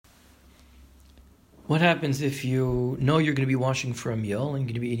What happens if you know you're going to be washing for a meal and you're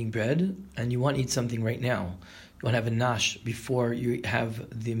going to be eating bread and you want to eat something right now? You want to have a nash before you have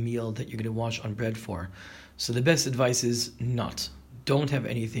the meal that you're going to wash on bread for. So the best advice is not. Don't have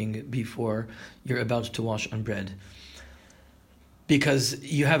anything before you're about to wash on bread. Because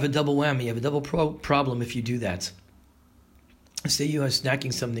you have a double whammy, you have a double problem if you do that. Say you are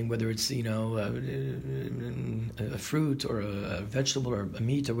snacking something, whether it's a fruit or a vegetable or a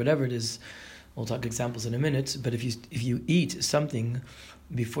meat or whatever it is. We'll talk examples in a minute. But if you eat something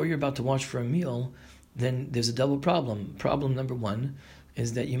before you're about to wash for a meal, then there's a double problem. Problem number one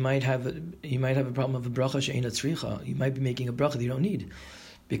is that you might have a problem of a bracha she'eina tzricha. You might be making a bracha that you don't need.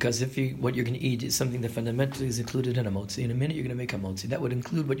 Because what you're going to eat is something that fundamentally is included in a motzi. In a minute, you're going to make a motzi. That would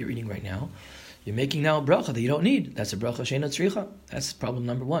include what you're eating right now. You're making now a bracha that you don't need. That's a bracha she'eina tzricha. That's problem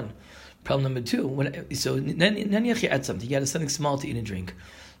number one. Problem number two, then you add something. You add something small to eat and drink.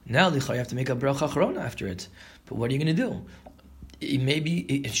 Now, you have to make a bracha achrona after it. But what are you going to do?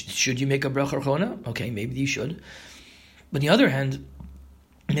 Maybe, should you make a bracha achrona? Okay, maybe you should. But on the other hand,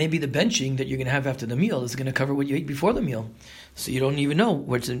 maybe the benching that you're going to have after the meal is going to cover what you ate before the meal. So you don't even know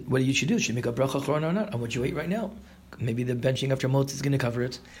what you should do. Should you make a bracha achrona or not on what you ate right now? Maybe the benching after motzi is going to cover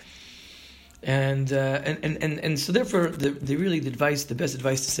it. And so therefore, the best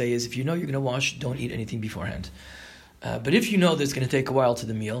advice to say is, if you know you're going to wash, don't eat anything beforehand. But if you know that it's going to take a while to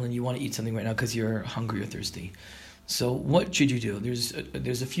the meal and you want to eat something right now because you're hungry or thirsty, so what should you do?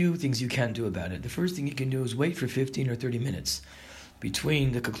 There's a few things you can do about it. The first thing you can do is wait for 15 or 30 minutes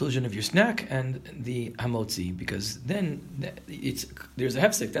between the conclusion of your snack and the hamotzi, because then there's a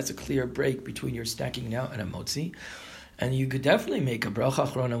hefsek. That's a clear break between your snacking now and hamotzi. And you could definitely make a bracha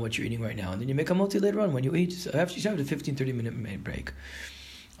achrona on what you're eating right now, and then you make a motzi later on when you eat. So after you have a 15-30 minute break.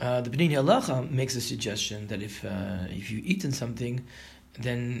 The Bnei Halacha makes a suggestion that if you've eaten something,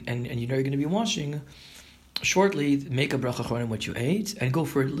 then and you know you're going to be washing, shortly make a bracha achrona on what you ate and go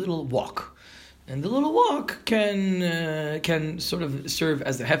for a little walk. And the little walk can sort of serve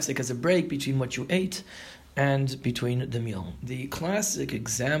as a hefsek, as a break between what you ate and between the meal. The classic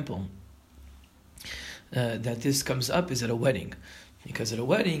example that this comes up is at a wedding, because at a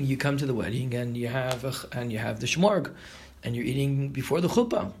wedding you come to the wedding and you have the shmorg, and you're eating before the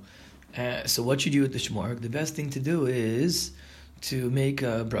chuppah. So what you do with the shmorg, the best thing to do is to make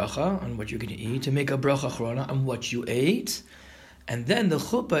a bracha on what you're going to eat, to make a bracha achrona on what you ate, and then the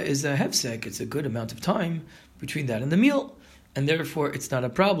chuppah is a hefsek. It's a good amount of time between that and the meal, and therefore it's not a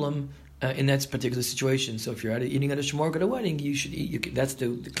problem in that particular situation. So if you're eating at a shmorg at a wedding, you should eat. That's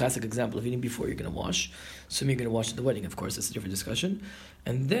the classic example of eating before you're going to wash. So you're going to wash at the wedding, of course. That's a different discussion.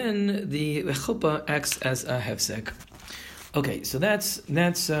 And then the chuppah acts as a hefsek. Okay, so that's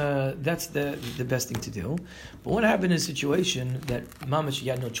the best thing to do. But what happened in a situation that mamash,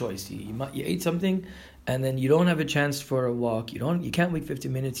 you had no choice. You ate something, and then you don't have a chance for a walk. You can't wait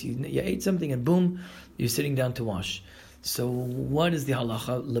 15 minutes. You ate something, and boom, you're sitting down to wash. So what is the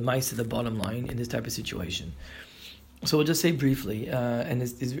halacha lemaisa, the bottom line in this type of situation? So we'll just say briefly, and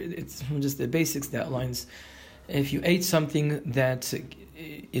it's just the basics that outlines. If you ate something that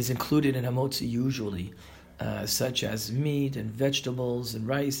is included in hamotzi usually, such as meat and vegetables and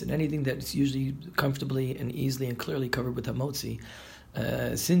rice and anything that's usually comfortably and easily and clearly covered with hamotzi,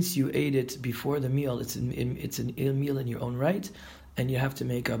 since you ate it before the meal, it's an ill meal in your own right, and you have to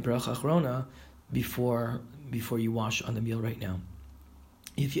make a bracha achrona before you wash on the meal right now.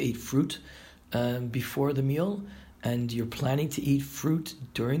 If you ate fruit before the meal and you're planning to eat fruit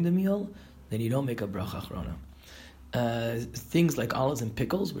during the meal, then you don't make a bracha achrona. Things like olives and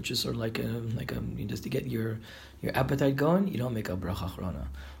pickles, which is sort of like just to get your appetite going, you don't make a bracha achrona.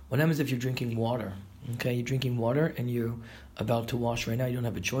 What happens if you're drinking water? Okay, you're drinking water and you're about to wash right now. You don't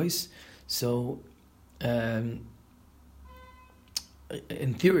have a choice. So, in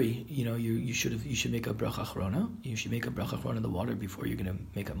theory, you should make a bracha achrona. You should make a bracha achrona in the water before you're going to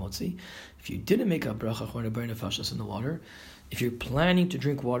make a motzi. If you didn't make a bracha achrona burn nefashos in the water, if you're planning to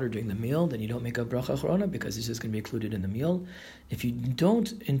drink water during the meal, then you don't make a bracha achrona because it's just going to be included in the meal. If you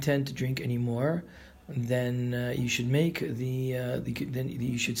don't intend to drink anymore, then you should make then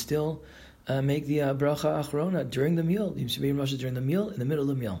you should still make the bracha achrona during the meal. You should be in Rosh during the meal, in the middle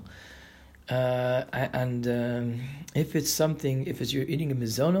of the meal. If you're eating a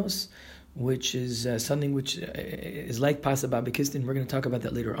mizonos, which is something which is like pasa babakistin, we're going to talk about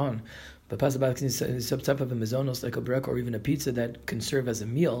that later on. But pasa babakistin is some type of a mizonos, like a brek or even a pizza that can serve as a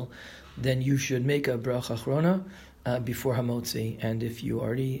meal. Then you should make a bracha achrona before hamotzi. And if you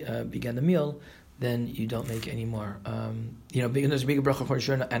already began the meal, then you don't make any more. There's make a bracha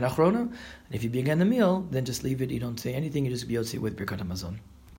achrona and achrona. And if you began the meal, then just leave it. You don't say anything. You just be yotze with birkat hamazon.